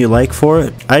building you like for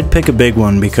it. I'd pick a big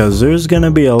one because there's going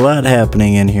to be a lot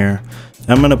happening in here.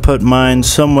 I'm going to put mine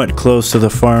somewhat close to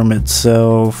the farm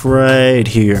itself, right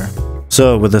here.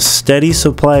 So with a steady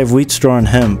supply of wheat straw and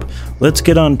hemp, let's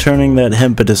get on turning that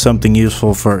hemp into something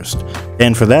useful first.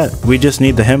 And for that, we just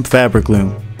need the hemp fabric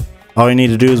loom. All you need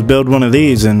to do is build one of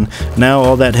these and now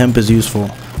all that hemp is useful.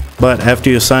 But after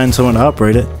you assign someone to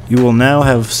operate it, you will now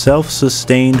have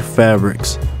self-sustained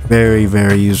fabrics. Very,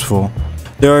 very useful.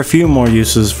 There are a few more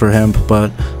uses for hemp,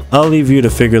 but I'll leave you to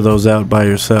figure those out by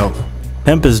yourself.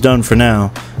 Hemp is done for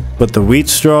now, but the wheat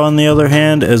straw on the other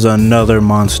hand is another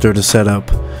monster to set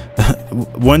up.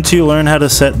 Once you learn how to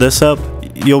set this up,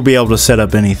 you'll be able to set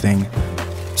up anything.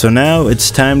 So now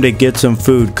it's time to get some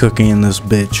food cooking in this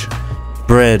bitch.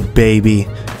 Bread, baby.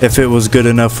 If it was good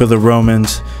enough for the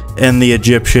Romans and the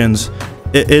Egyptians,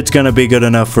 it's gonna be good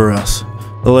enough for us.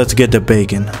 Let's get to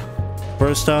baking.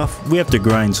 First off, we have to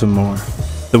grind some more.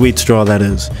 The wheat straw, that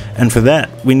is. And for that,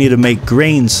 we need to make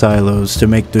grain silos to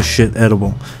make this shit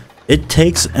edible. It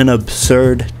takes an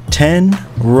absurd 10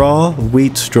 raw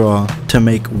wheat straw to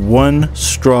make 1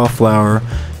 straw flour,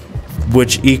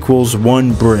 which equals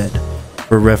 1 bread,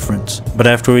 for reference. But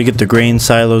after we get the grain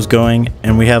silos going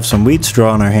and we have some wheat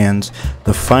straw in our hands,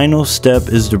 the final step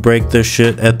is to break this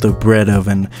shit at the bread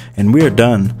oven, and we are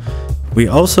done. We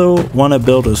also want to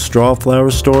build a straw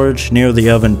flour storage near the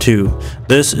oven too.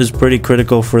 This is pretty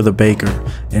critical for the baker.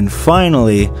 And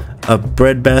finally, a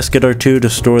bread basket or two to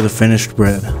store the finished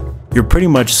bread. You're pretty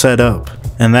much set up,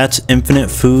 and that's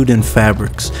infinite food and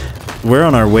fabrics. We're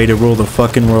on our way to rule the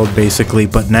fucking world basically,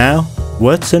 but now,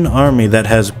 what's an army that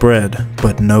has bread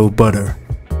but no butter?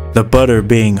 The butter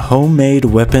being homemade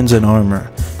weapons and armor.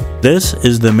 This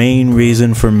is the main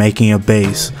reason for making a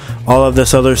base. All of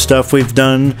this other stuff we've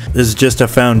done is just a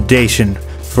foundation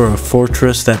for a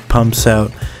fortress that pumps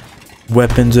out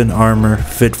weapons and armor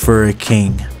fit for a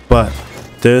king. But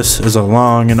this is a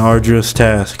long and arduous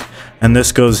task, and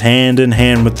this goes hand in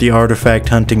hand with the artifact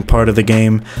hunting part of the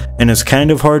game, and is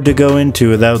kind of hard to go into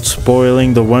without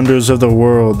spoiling the wonders of the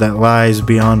world that lies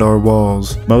beyond our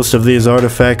walls. Most of these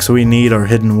artifacts we need are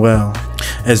hidden well.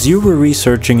 As you were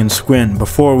researching in Squint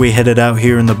before we headed out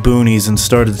here in the boonies and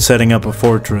started setting up a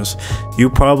fortress, you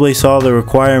probably saw the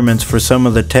requirements for some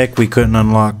of the tech we couldn't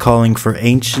unlock, calling for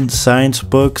ancient science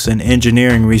books and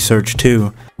engineering research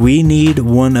too. We need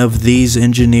one of these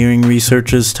engineering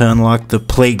researches to unlock the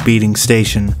plate beating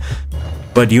station,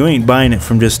 but you ain't buying it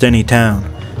from just any town,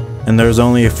 and there's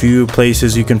only a few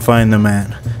places you can find them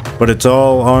at, but it's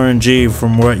all RNG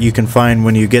from what you can find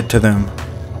when you get to them.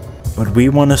 But we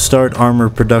want to start armor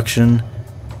production,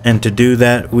 and to do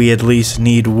that we at least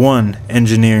need 1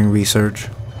 engineering research.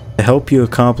 To help you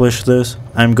accomplish this,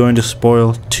 I'm going to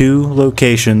spoil 2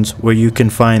 locations where you can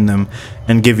find them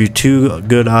and give you 2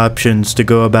 good options to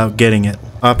go about getting it.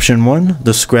 Option 1,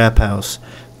 the scrap house.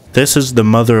 This is the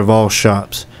mother of all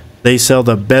shops. They sell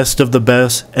the best of the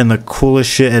best and the coolest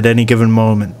shit at any given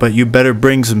moment, but you better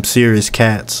bring some serious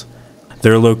cats.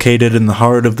 They're located in the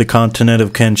heart of the continent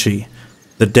of Kenshi,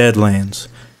 the Deadlands,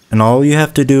 and all you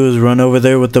have to do is run over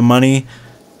there with the money,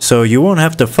 so you won't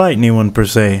have to fight anyone per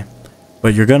se,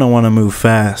 but you're gonna want to move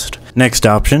fast. Next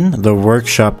option, the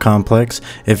workshop complex.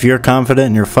 If you're confident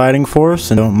in your fighting force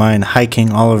and don't mind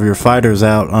hiking all of your fighters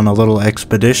out on a little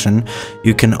expedition,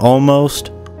 you can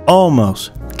almost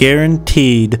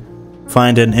guaranteed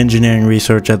find an engineering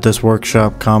research at this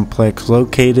workshop complex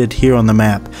located here on the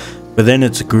map. Within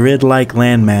its grid-like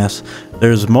landmass,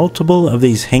 there's multiple of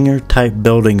these hangar-type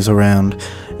buildings around,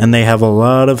 and they have a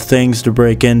lot of things to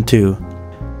break into.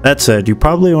 That said, you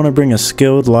probably want to bring a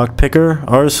skilled lockpicker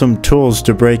or some tools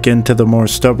to break into the more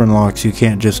stubborn locks you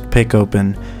can't just pick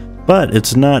open. But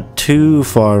it's not too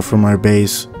far from our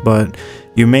base, but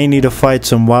you may need to fight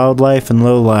some wildlife and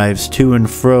lowlives to and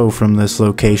fro from this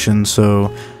location,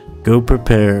 so go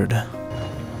prepared.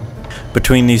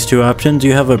 Between these 2 options,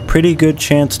 you have a pretty good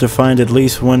chance to find at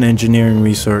least 1 engineering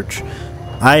research.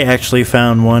 I actually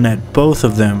found 1 at both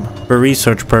of them for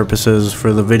research purposes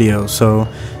for the video, so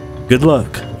good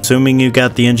luck. Assuming you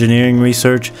got the engineering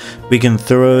research, we can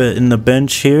throw it in the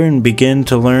bench here and begin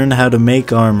to learn how to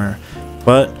make armor.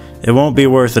 But it won't be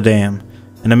worth a damn.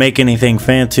 And to make anything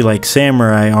fancy like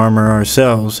samurai armor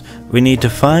ourselves, we need to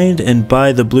find and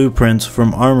buy the blueprints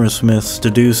from armor smiths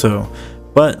to do so.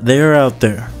 But they are out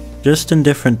there, just in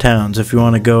different towns if you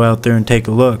want to go out there and take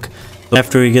a look.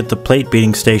 After we get the plate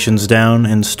beating stations down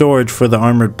and storage for the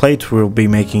armored plates we'll be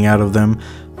making out of them,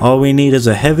 all we need is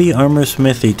a heavy armor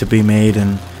smithy to be made,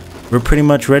 and we're pretty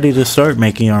much ready to start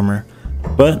making armor.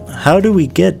 But how do we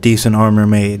get decent armor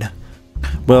made?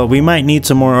 Well, we might need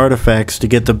some more artifacts to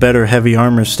get the better heavy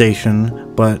armor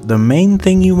station, but the main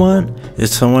thing you want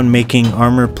is someone making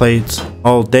armor plates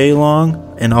all day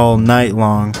long and all night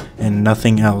long and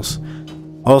nothing else.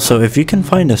 Also, if you can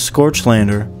find a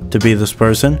Scorchlander to be this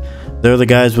person, they're the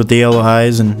guys with the yellow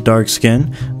eyes and dark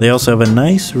skin. They also have a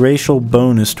nice racial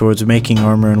bonus towards making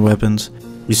armor and weapons.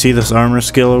 You see this armor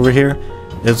skill over here?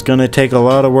 It's gonna take a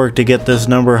lot of work to get this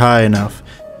number high enough.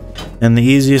 And the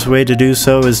easiest way to do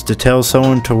so is to tell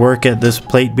someone to work at this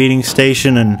plate beating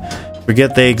station and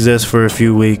forget they exist for a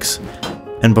few weeks.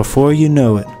 And before you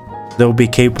know it, they'll be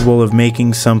capable of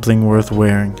making something worth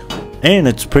wearing. And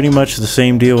it's pretty much the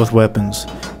same deal with weapons.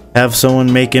 Have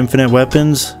someone make infinite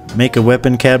weapons, make a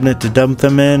weapon cabinet to dump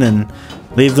them in, and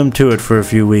leave them to it for a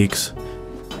few weeks.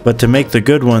 But to make the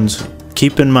good ones,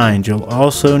 keep in mind you'll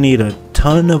also need a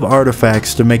ton of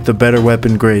artifacts to make the better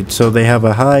weapon grade, so they have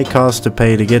a high cost to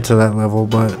pay to get to that level,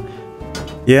 but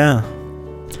yeah,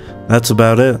 that's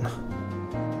about it.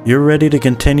 You're ready to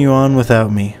continue on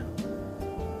without me.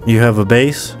 You have a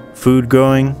base, food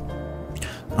growing,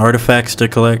 artifacts to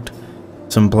collect,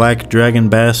 some black dragon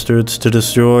bastards to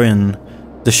destroy, and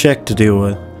the Shek to deal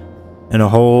with, and a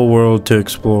whole world to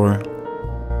explore.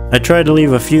 I tried to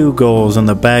leave a few goals on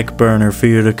the back burner for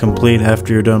you to complete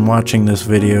after you're done watching this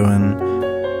video, and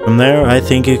from there I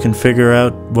think you can figure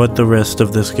out what the rest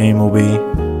of this game will be,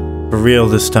 for real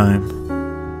this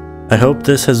time. I hope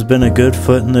this has been a good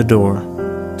foot in the door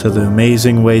to the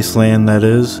amazing wasteland that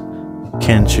is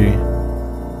Kenshi.